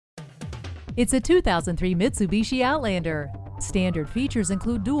It's a 2003 Mitsubishi Outlander. Standard features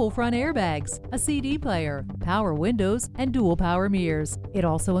include dual front airbags, a CD player, power windows, and dual power mirrors. It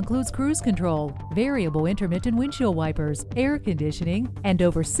also includes cruise control, variable intermittent windshield wipers, air conditioning, and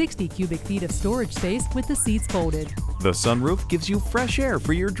over 60 cubic feet of storage space with the seats folded. The sunroof gives you fresh air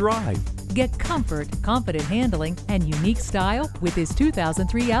for your drive. Get comfort, confident handling, and unique style with this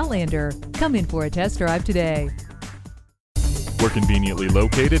 2003 Outlander. Come in for a test drive today. We're conveniently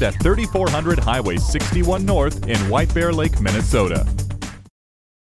located at 3400 Highway 61 North in White Bear Lake, Minnesota.